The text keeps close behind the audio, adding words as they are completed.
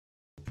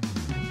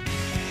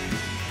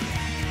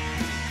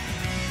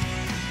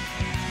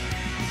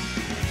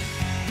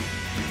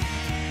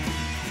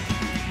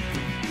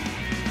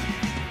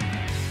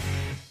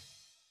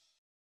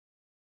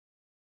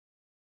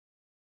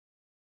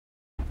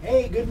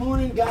Hey, good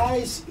morning,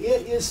 guys.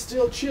 It is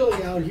still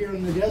chilly out here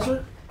in the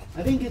desert.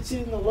 I think it's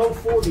in the low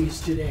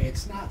 40s today.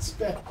 It's not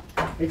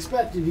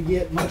expected to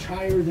get much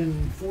higher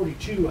than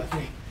 42, I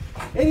think.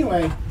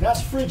 Anyway,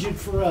 that's frigid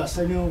for us.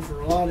 I know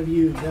for a lot of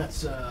you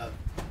that's a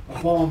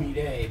balmy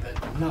day,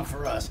 but not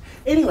for us.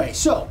 Anyway,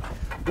 so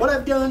what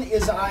I've done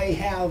is I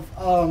have,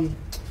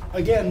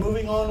 again,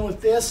 moving on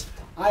with this,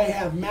 I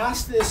have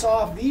masked this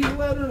off. These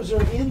letters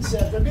are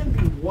inset. They're going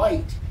to be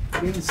white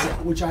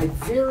inset, which I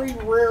very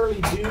rarely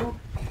do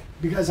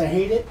because I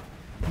hate it,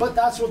 but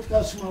that's what the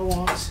customer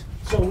wants.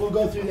 So we'll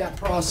go through that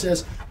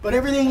process, but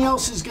everything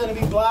else is going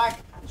to be black.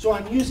 So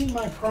I'm using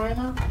my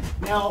primer.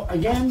 Now,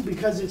 again,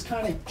 because it's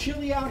kind of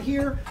chilly out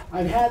here,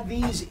 I've had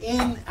these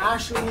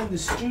actually in the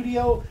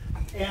studio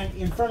and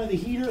in front of the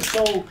heater.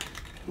 So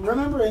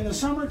remember, in the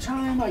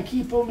summertime, I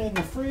keep them in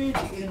the fridge.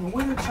 In the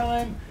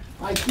wintertime,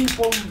 I keep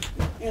them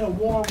in a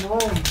warm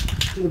room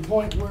to the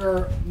point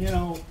where, you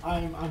know,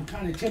 I'm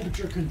kind of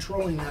temperature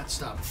controlling that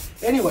stuff.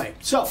 Anyway,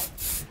 so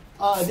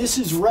this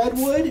is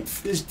redwood.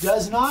 This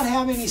does not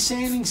have any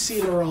sanding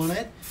sealer on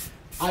it.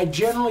 I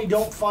generally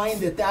don't find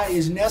that that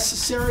is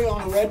necessary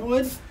on a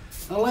redwood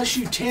unless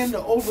you tend to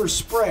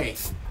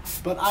overspray.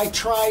 But I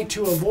try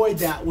to avoid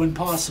that when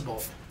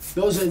possible.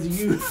 Those of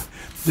you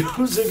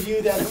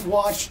that have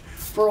watched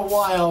for a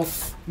while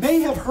may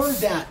have heard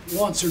that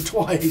once or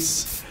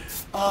twice.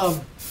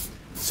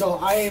 So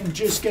I am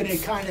just going to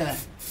kind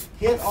of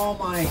hit all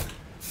my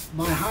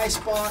high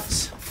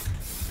spots,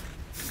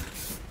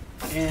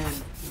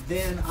 and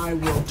then I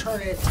will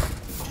turn it.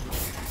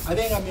 I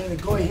think I'm going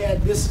to go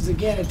ahead. This is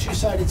again a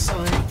two-sided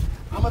sign.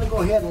 I'm going to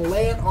go ahead and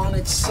lay it on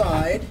its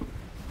side,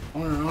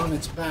 or on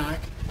its back.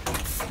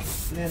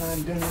 And then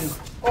I'm going to.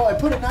 Oh, I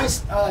put a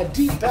nice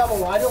deep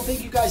bevel. I don't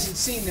think you guys had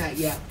seen that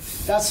yet.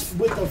 That's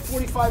with the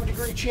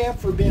 45-degree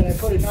chamfer bit. I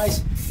put a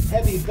nice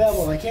heavy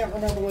bevel. I can't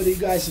remember whether you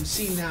guys have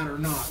seen that or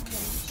not.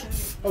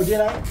 Oh,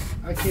 did I?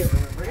 I can't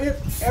remember.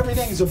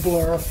 Everything's a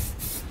blur,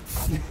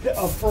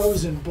 a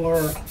frozen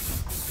blur.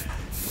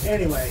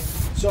 Anyway,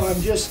 so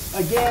I'm just,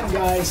 again,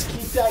 guys,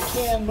 keep that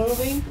can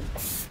moving,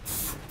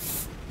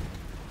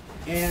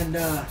 and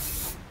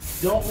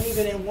don't leave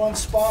it in one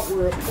spot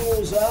where it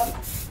pulls up.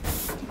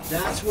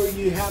 That's where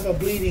you have a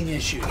bleeding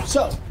issue.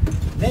 So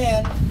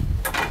then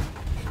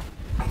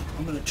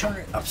I'm going to turn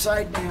it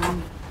upside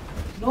down.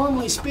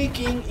 Normally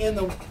speaking, in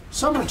the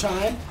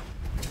summertime,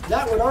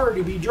 that would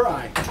already be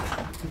dry,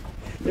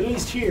 at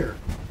least here.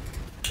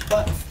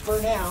 But for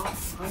now,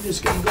 I'm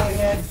just going to go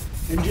ahead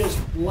and just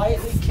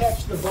lightly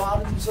catch the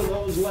bottoms of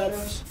those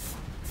letters.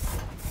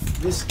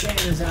 This can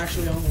is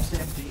actually almost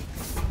empty,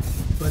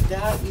 but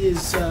that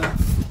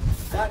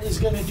is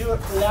going to do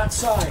it for that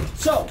side.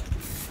 So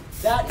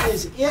that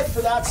is it for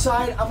that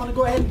side. I'm going to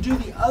go ahead and do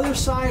the other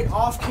side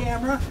off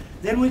camera.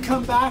 Then we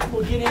come back,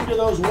 we'll get into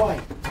those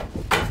white.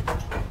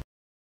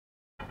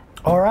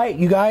 All right,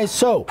 you guys,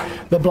 so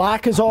the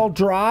black is all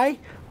dry.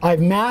 I've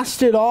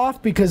masked it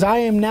off because I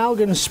am now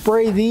going to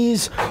spray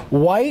these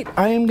white.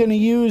 I am going to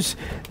use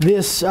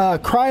this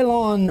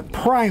Krylon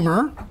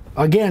primer.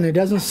 Again, it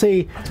doesn't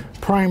say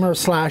primer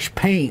 /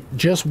 paint,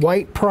 just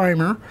white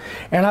primer.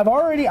 And I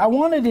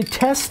wanted to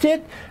test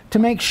it to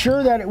make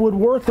sure that it would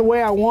work the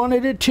way I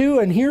wanted it to.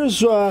 And here's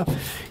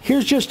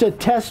just a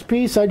test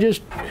piece. I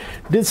just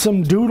did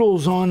some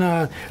doodles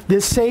on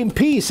this same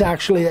piece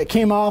actually that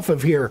came off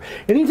of here.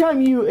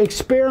 Anytime you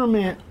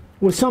experiment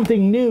with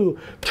something new,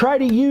 try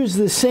to use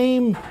the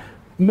same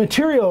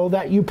material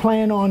that you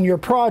plan on your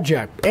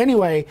project.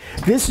 Anyway,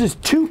 this is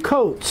 2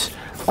 coats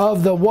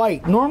of the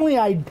white. Normally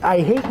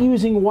I hate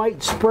using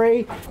white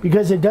spray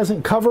because it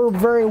doesn't cover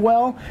very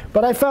well,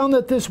 but I found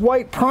that this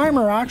white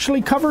primer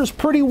actually covers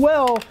pretty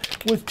well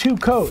with 2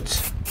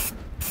 coats.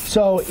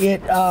 So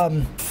it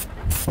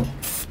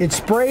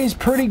sprays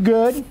pretty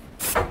good,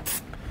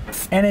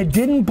 and it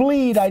didn't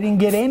bleed. I didn't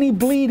get any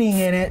bleeding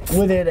in it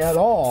with it at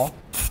all.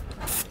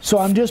 So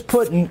I'm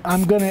going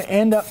to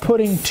end up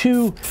putting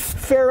 2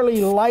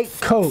 fairly light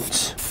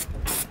coats.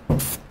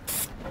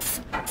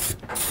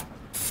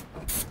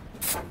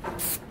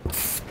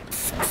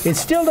 It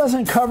still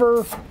doesn't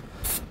cover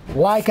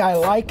like I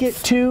like it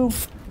to,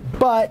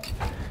 but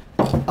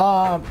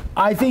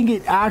I think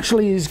it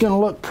actually is going to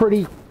look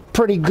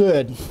pretty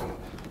good.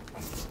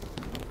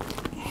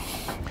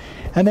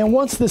 And then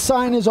once the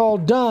sign is all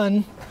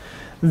done,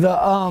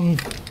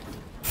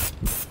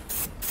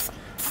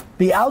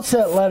 the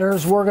outset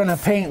letters we're going to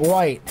paint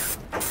white.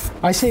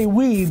 I say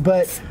we,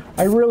 but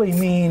I really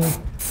mean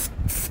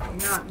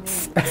not me.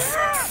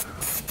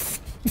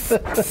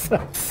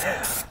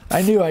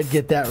 I knew I'd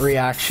get that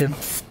reaction.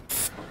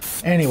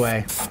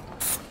 Anyway,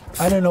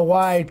 I don't know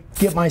why I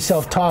get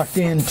myself talked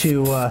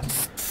into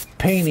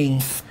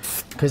painting,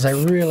 because I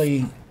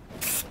really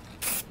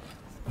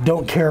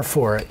don't care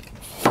for it.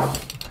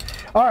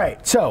 All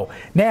right, so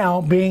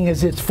now, being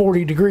as it's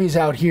 40 degrees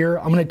out here,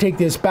 I'm going to take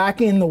this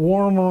back in the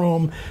warm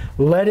room,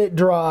 let it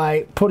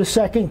dry, put a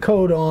second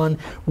coat on.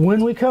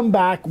 When we come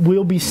back,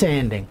 we'll be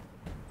sanding.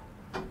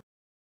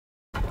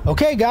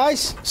 Okay,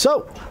 guys,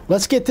 so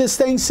let's get this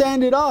thing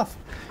sanded off.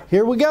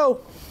 Here we go.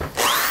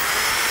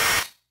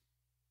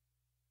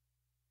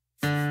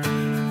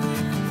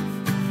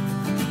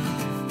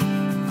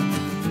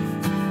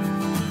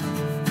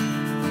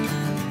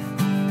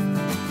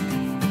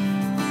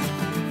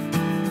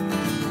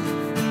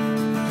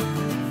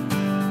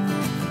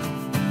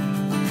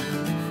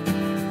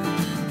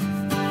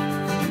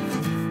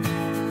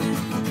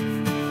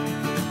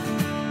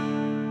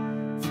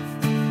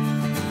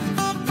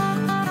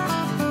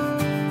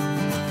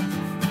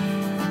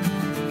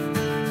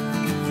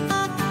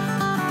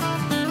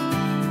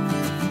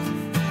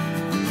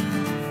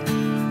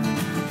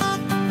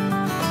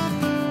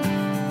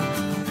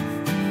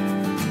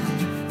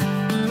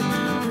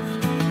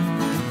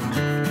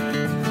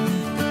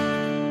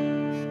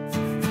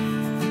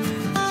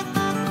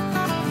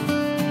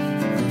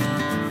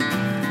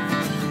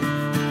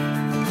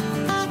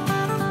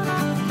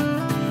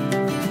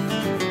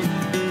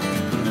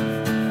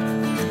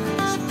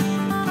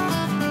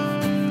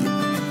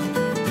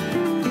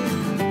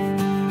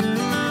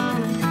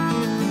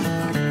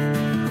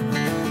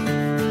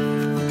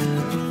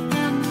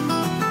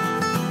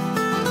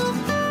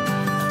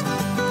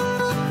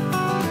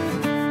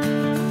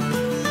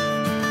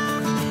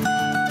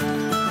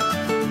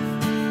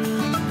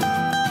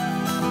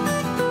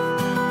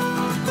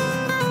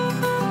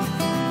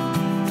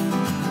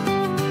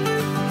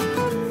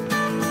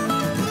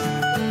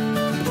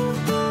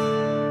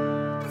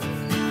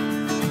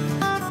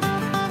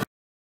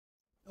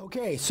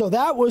 Okay, so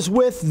that was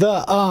with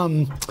the,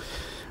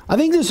 I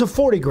think this is a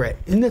 40 grit.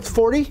 Isn't it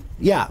 40?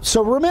 Yeah.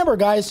 So remember,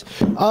 guys,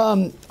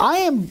 I'm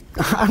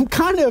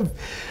kind of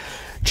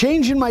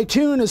changing my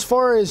tune as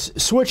far as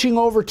switching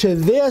over to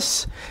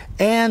this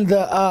and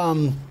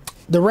the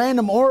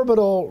random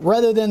orbital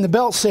rather than the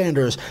belt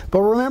sanders.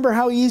 But remember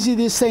how easy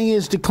this thing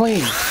is to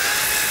clean.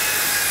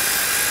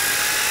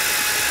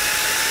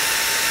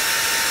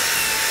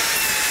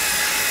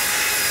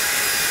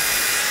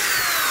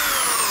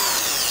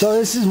 So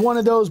this is one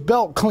of those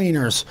belt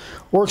cleaners.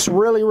 Works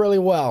really, really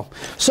well.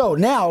 So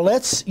now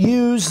let's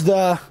use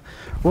the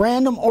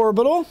random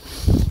orbital.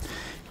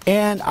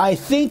 And I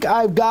think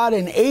I've got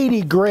an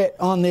 80 grit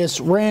on this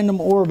random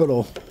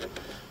orbital.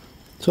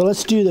 So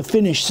let's do the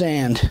finish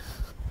sand.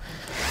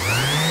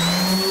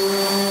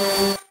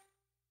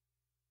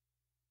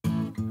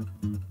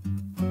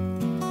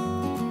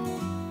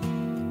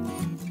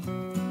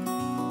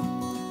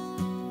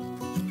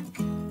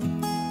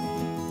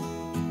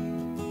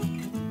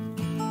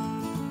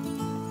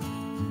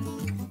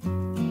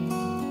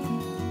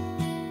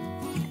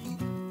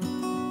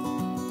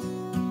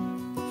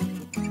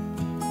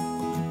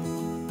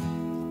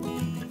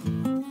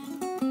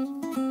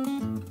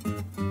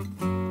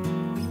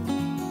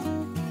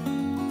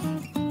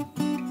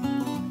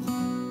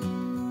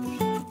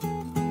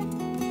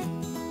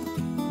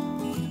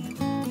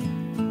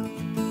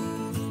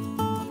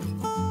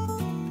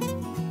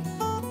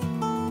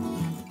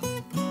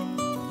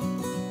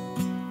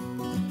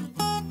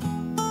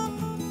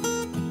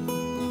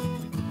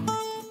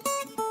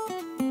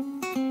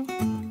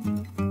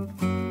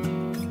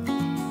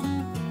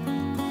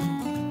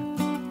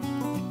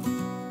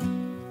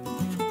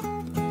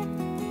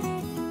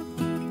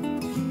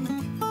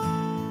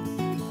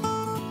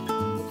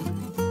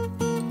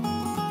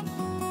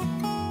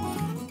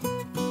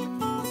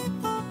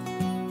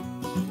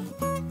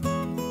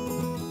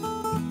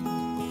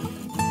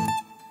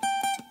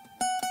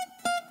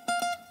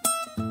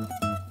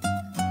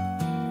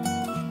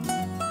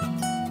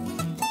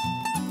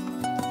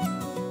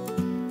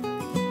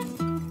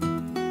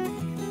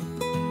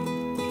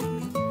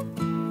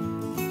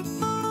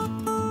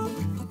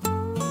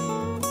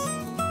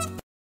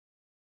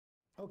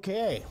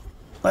 Okay,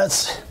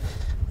 let's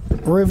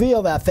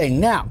reveal that thing.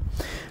 Now,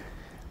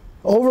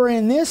 over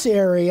in this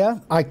area,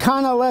 I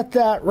kind of let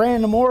that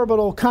random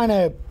orbital kind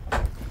of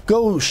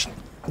go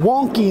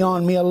wonky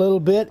on me a little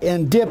bit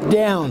and dip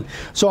down.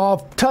 So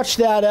I'll touch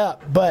that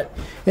up. But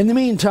in the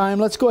meantime,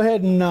 let's go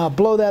ahead and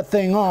blow that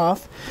thing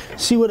off,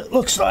 see what it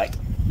looks like.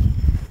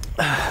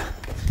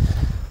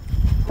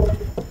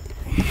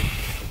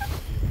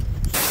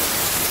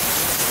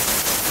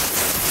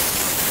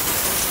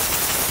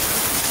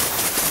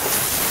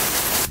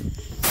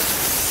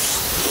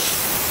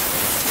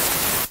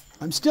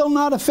 I'm still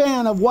not a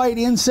fan of white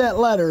inset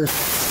letters,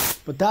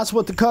 but that's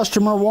what the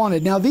customer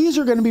wanted. Now these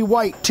are going to be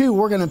white too.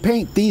 We're going to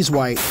paint these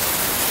white.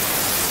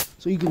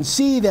 So you can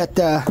see that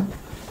that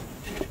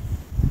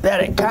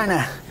it kind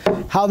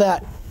of, how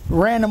that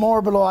random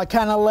orbital, I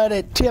kind of let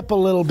it tip a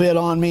little bit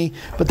on me,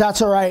 but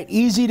that's all right.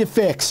 Easy to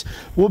fix.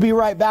 We'll be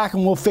right back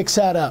and we'll fix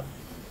that up.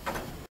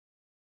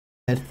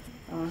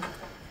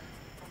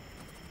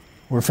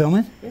 We're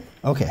filming? Yeah.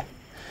 Okay.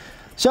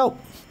 So,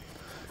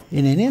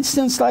 in an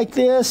instance like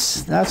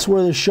this, that's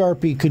where the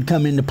Sharpie could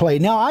come into play.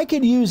 Now I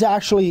could use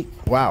actually,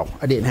 wow,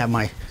 I didn't have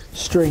my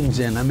strings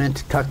in. I meant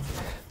to tuck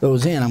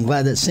those in. I'm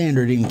glad that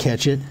sander didn't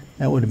catch it.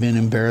 That would have been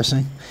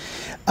embarrassing.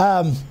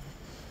 I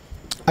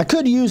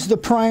could use the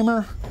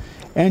primer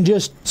and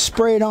just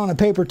spray it on a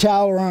paper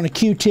towel or on a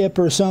Q-tip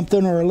or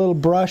something, or a little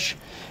brush,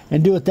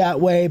 and do it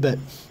that way, but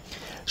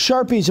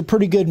Sharpie's a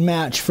pretty good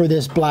match for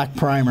this black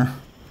primer.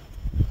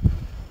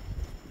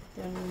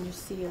 Down in your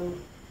seal.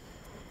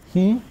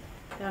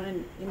 Down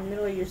in the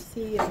middle of your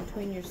C and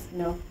between your,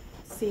 no,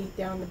 C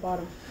down the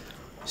bottom.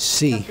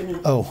 C. Company.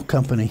 Oh,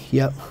 company.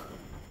 Yep.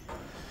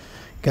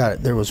 Got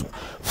it. There was.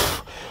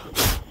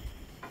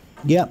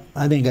 Yep,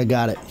 I think I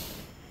got it.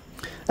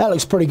 That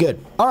looks pretty good.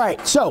 All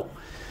right, so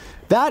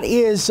that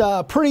is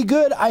pretty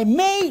good. I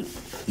may,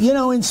 you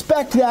know,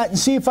 inspect that and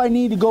see if I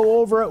need to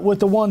go over it with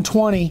the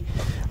 120.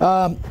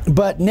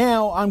 But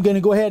now I'm going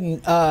to go ahead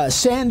and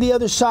sand the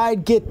other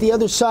side, get the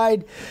other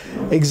side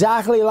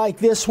exactly like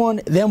this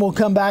one. Then we'll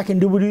come back and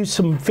do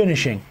some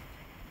finishing.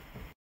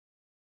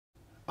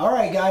 All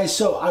right, guys,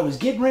 so I was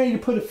getting ready to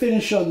put a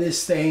finish on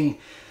this thing,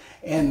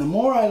 and the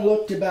more I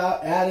looked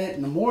at it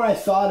and the more I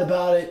thought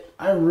about it,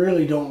 I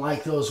really don't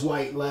like those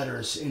white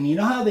letters. And you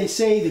know how they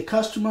say the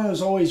customer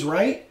is always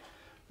right?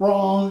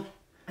 Wrong.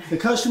 The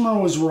customer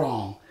was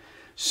wrong.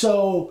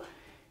 So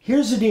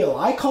here's the deal.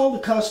 I called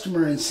the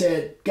customer and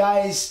said,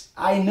 guys,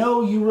 I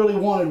know you really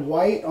wanted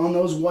white on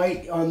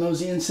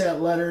those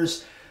inset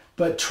letters,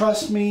 but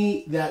trust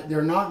me that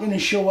they're not going to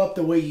show up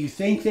the way you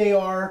think they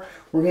are.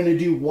 We're going to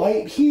do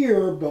white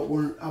here,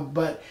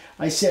 but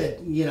I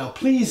said, you know,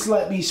 please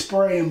let me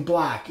spray them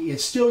black.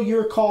 It's still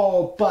your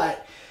call,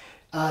 but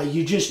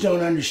you just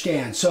don't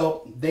understand.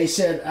 So they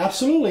said,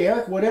 absolutely,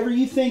 Eric, whatever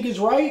you think is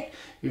right.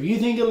 If you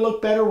think it'll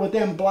look better with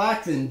them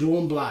black, then do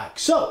them black.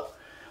 So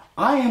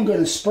I am going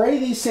to spray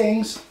these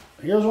things.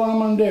 Here's what I'm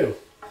going to do.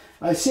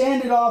 I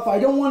sand it off. I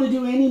don't want to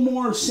do any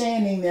more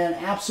sanding than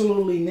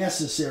absolutely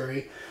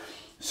necessary.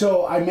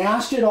 So I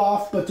masked it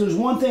off, but there's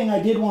one thing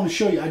I did want to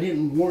show you. I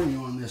didn't warn you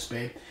on this,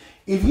 babe.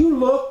 If you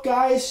look,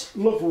 guys,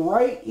 look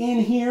right in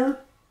here.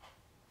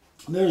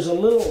 There's a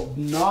little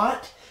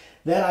knot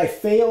that I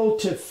failed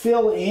to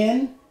fill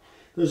in.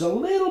 There's a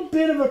little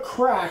bit of a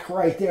crack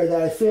right there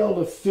that I failed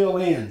to fill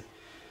in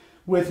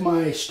with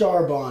my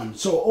Star Bond.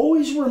 So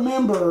always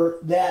remember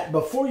that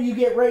before you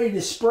get ready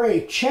to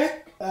spray,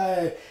 check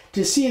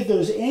to see if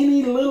there's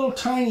any little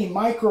tiny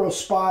micro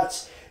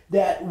spots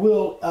that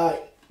will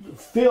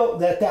fill,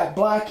 that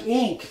black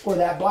ink or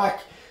that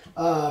black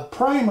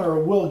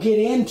primer will get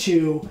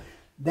into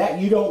that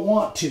you don't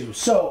want to.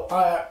 So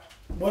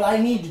what I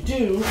need to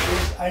do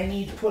is I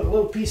need to put a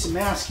little piece of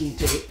masking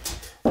tape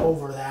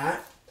over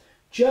that,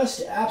 just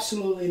to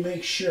absolutely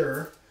make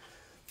sure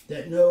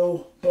that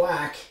no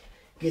black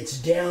gets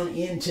down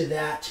into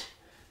that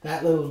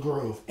little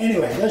groove.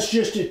 Anyway, that's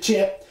just a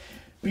tip.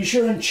 Be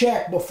sure and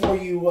check before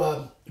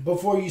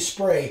you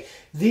spray.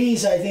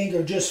 These, I think,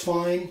 are just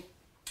fine.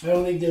 I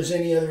don't think there's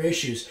any other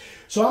issues.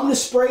 So I'm going to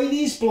spray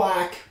these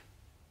black.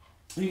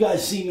 You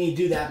guys see me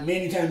do that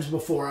many times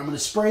before. I'm going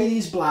to spray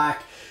these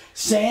black,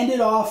 sand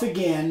it off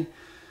again,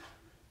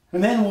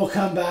 and then we'll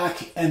come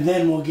back and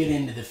then we'll get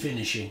into the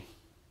finishing.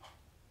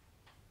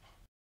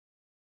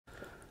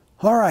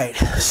 All right,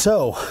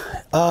 so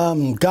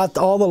got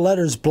all the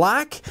letters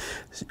black,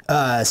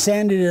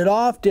 sanded it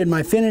off, did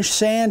my finish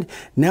sand.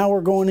 Now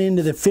we're going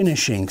into the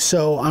finishing.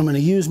 So I'm going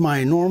to use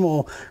my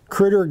normal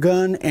critter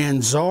gun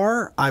and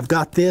Czar. I've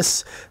got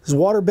this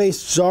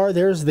water-based Czar.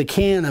 There's the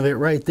can of it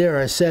right there.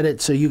 I set it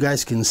so you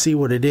guys can see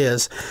what it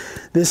is.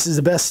 This is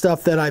the best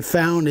stuff that I've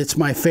found. It's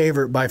my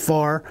favorite by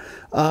far.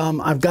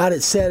 I've got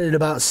it set at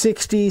about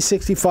 60,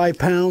 65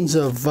 pounds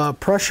of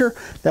pressure.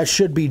 That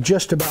should be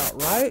just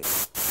about right.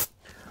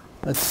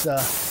 Let's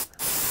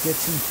get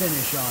some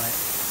finish on it.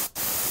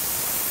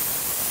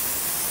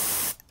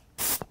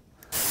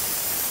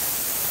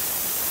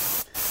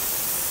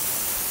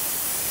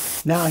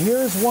 Now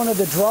here's one of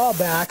the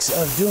drawbacks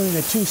of doing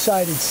a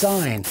two-sided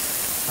sign.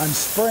 I'm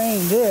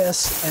spraying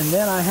this and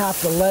then I have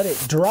to let it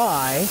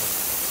dry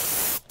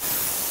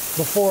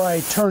before I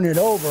turn it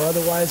over,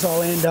 otherwise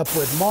I'll end up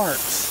with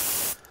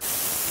marks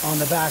on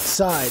the back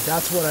side.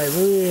 That's what I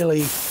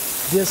really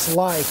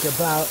dislike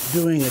about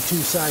doing a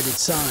two-sided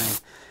sign.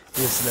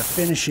 Is the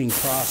finishing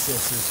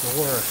process is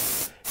the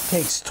worst. It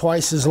takes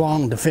twice as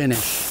long to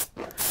finish.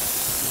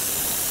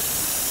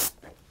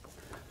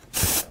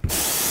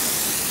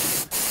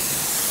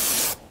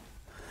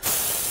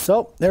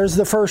 So there's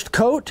the first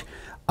coat.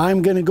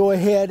 I'm going to go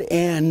ahead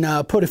and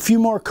put a few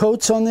more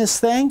coats on this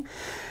thing.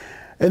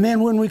 And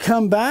then when we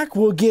come back,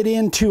 we'll get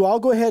into, I'll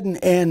go ahead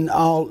and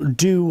I'll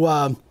do,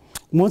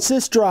 once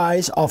this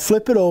dries, I'll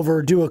flip it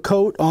over, do a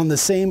coat on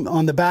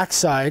the back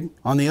side,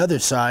 on the other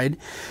side.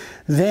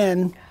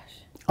 Then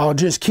I'll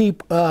just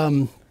keep...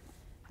 I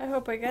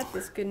hope I got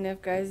this good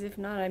enough, guys. If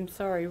not, I'm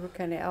sorry. We're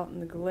kind of out in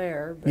the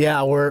glare. But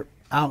yeah, we're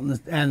out in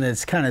the, and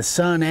it's kind of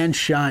sun and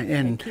shine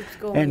and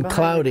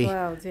cloudy.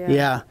 Clouds,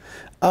 yeah.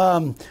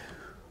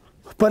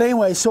 But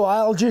anyway, so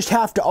I'll just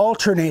have to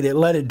alternate it.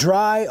 Let it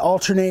dry,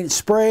 alternate it,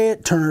 spray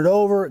it, turn it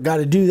over. Got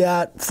to do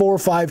that 4 or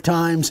 5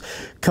 times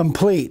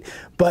complete.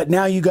 But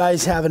now you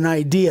guys have an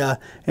idea,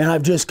 and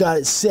I've just got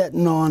it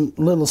sitting on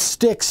little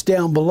sticks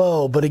down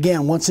below. But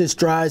again, once this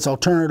dries, I'll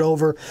turn it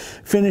over,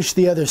 finish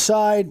the other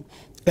side,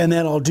 and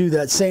then I'll do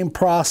that same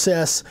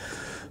process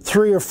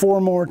 3 or 4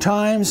 more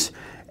times.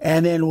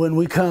 And then when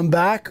we come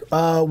back,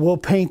 we'll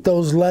paint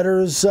those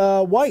letters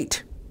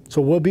white. So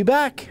we'll be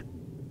back.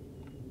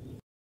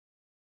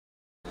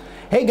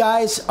 Hey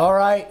guys, all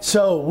right,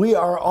 so we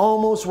are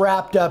almost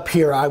wrapped up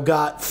here. I've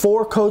got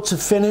 4 coats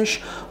of finish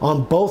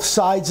on both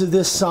sides of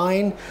this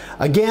sign.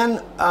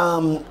 Again,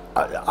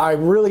 I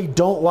really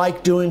don't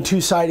like doing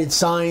two-sided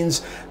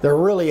signs. They're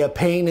really a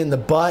pain in the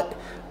butt.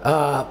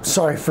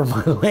 Sorry for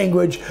my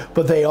language,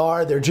 but they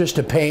are. They're just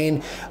a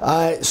pain.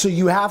 So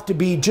you have to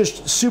be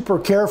just super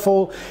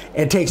careful.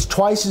 It takes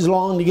twice as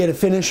long to get a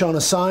finish on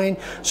a sign.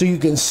 So you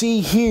can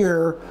see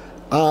here,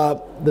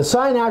 the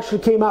sign actually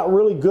came out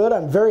really good.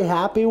 I'm very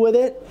happy with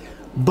it.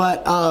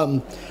 But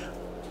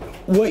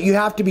what you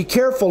have to be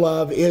careful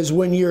of is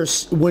when you're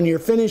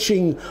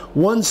finishing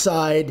one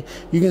side,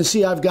 you can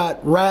see I've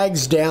got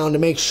rags down to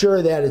make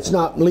sure that it's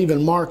not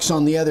leaving marks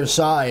on the other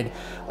side.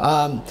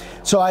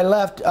 So I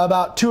left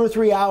about 2 or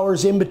 3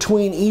 hours in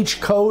between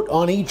each coat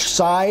on each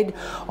side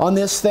on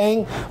this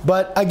thing.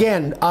 But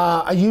again,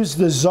 I used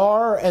the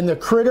Czar and the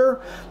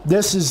Critter.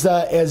 This is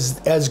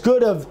as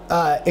good of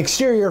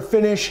exterior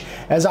finish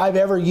as I've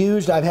ever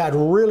used. I've had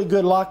really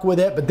good luck with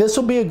it, but this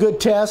will be a good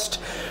test.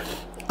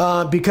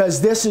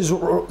 Because this is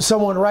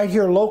someone right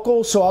here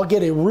local, so I'll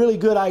get a really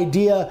good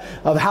idea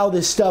of how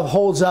this stuff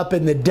holds up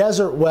in the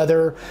desert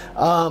weather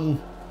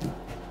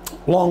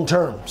long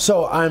term.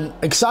 So I'm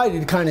excited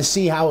to kind of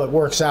see how it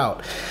works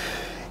out.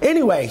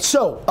 Anyway,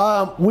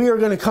 so we are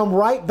going to come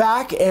right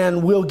back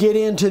and we'll get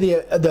into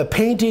the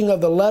painting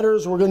of the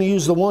letters. We're going to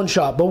use the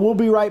one-shot, but we'll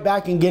be right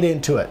back and get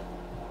into it.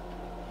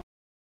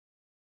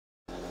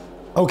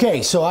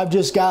 Okay, so I've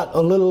just got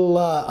a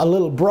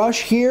little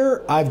brush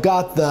here. I've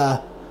got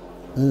the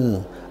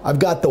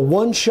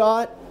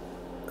one-shot.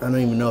 I don't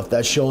even know if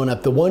that's showing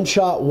up. The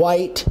one-shot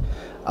white.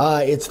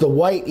 It's the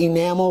white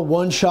enamel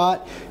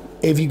one-shot.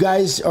 If you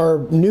guys are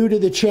new to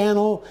the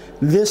channel,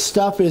 this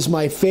stuff is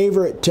my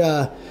favorite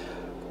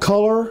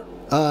color,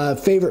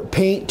 favorite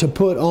paint to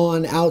put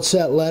on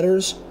outset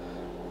letters.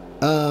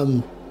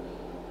 And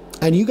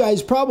you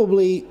guys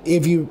probably,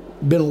 if you've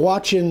been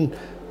watching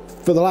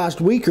for the last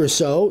week or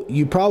so,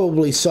 you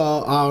probably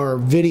saw our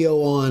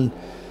video on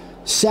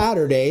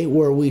Saturday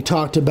where we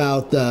talked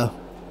about the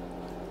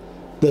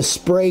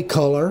spray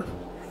color.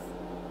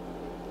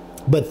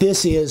 But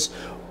this is,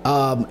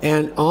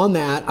 and on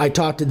that I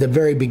talked at the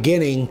very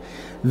beginning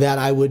that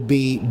I would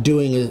be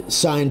doing a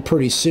sign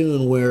pretty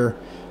soon where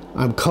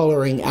I'm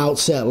coloring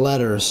outset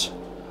letters.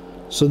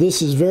 So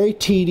this is very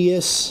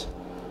tedious,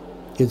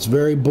 it's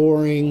very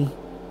boring,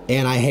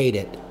 and I hate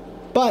it.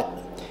 But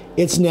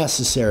it's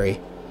necessary.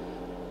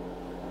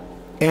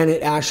 And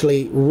it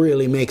actually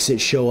really makes it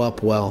show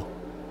up well.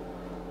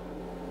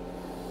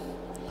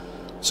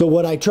 So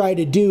what I try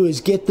to do is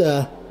get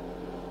the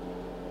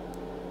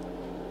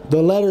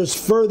letters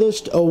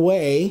furthest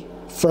away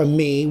from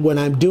me when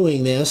I'm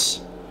doing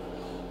this,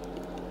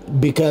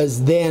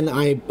 because then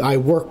I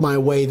work my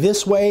way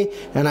this way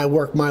and I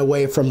work my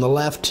way from the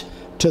left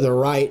to the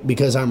right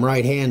because I'm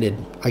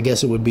right-handed. I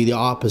guess it would be the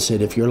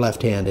opposite if you're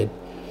left-handed.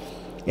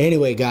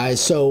 Anyway,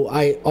 guys, so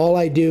all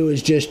I do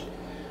is just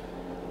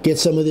get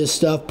some of this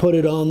stuff, put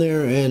it on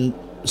there, and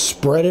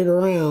spread it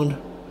around.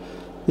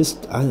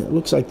 It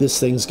looks like this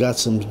thing's got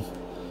some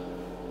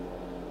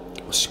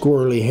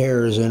squirrely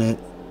hairs in it.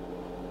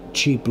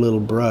 Cheap little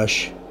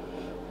brush.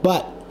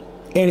 But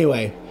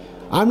anyway,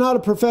 I'm not a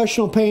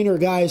professional painter,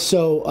 guys,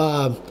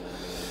 so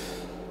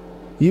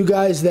you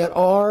guys that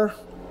are,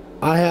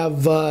 I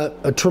have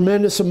a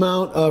tremendous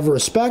amount of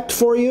respect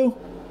for you.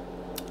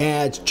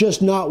 And it's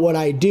just not what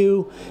I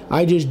do.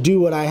 I just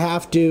do what I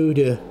have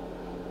to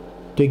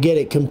get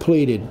it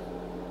completed.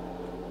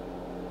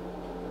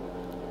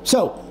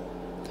 So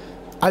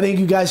I think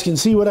you guys can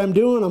see what I'm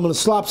doing. I'm going to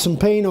slop some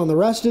paint on the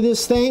rest of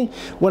this thing.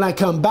 When I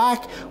come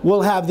back,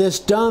 we'll have this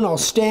done. I'll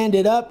stand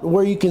it up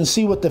where you can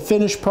see what the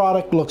finished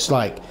product looks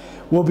like.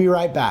 We'll be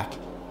right back.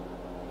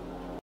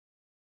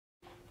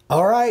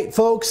 All right,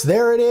 folks,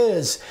 there it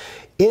is.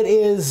 It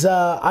is,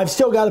 I've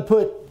still got to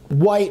put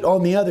white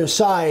on the other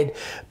side,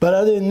 but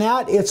other than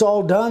that, it's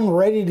all done,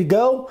 ready to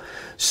go.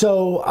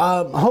 So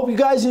I hope you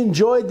guys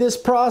enjoyed this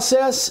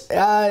process.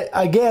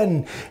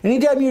 Again,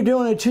 anytime you're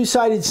doing a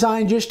two-sided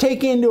sign, just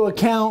take into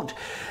account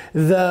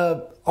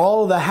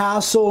all the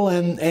hassle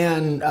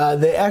and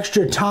the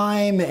extra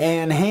time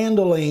and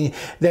handling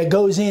that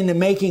goes into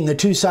making the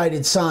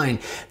two-sided sign.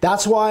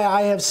 That's why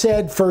I have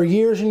said for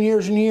years and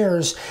years and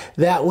years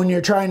that when you're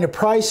trying to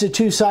price a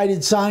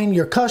two-sided sign,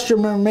 your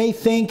customer may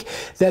think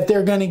that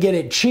they're going to get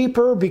it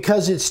cheaper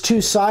because it's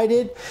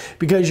two-sided,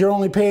 because you're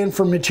only paying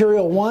for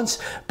material once,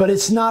 but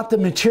it's not the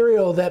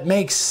material that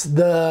makes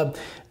the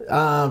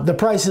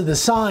price of the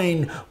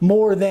sign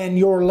more than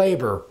your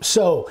labor.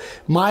 So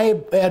my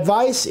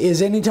advice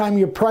is anytime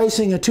you're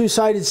pricing a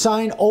two-sided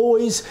sign,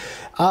 always,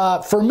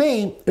 for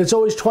me, it's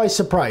always twice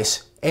the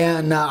price.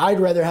 And I'd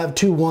rather have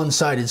two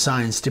one-sided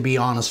signs, to be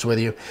honest with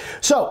you.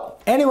 So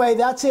anyway,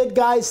 that's it,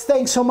 guys.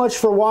 Thanks so much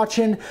for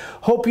watching.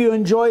 Hope you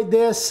enjoyed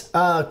this.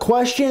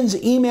 Questions,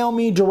 email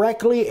me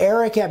directly,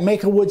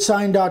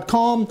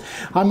 eric@makeawoodsign.com.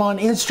 I'm on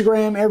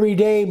Instagram every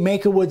day,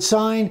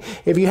 makeawoodsign.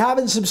 If you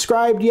haven't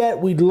subscribed yet,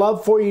 we'd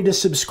love for you to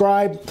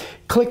subscribe.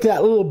 Click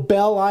that little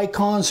bell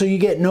icon so you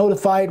get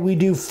notified. We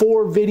do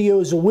 4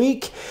 videos a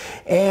week.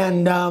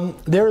 And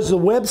there's the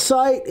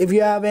website if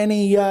you have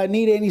any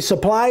need any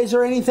supplies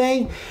or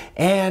anything.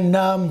 And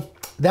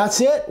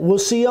that's it. We'll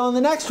see you on the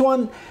next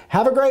one.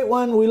 Have a great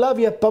one. We love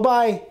you.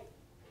 Bye-bye.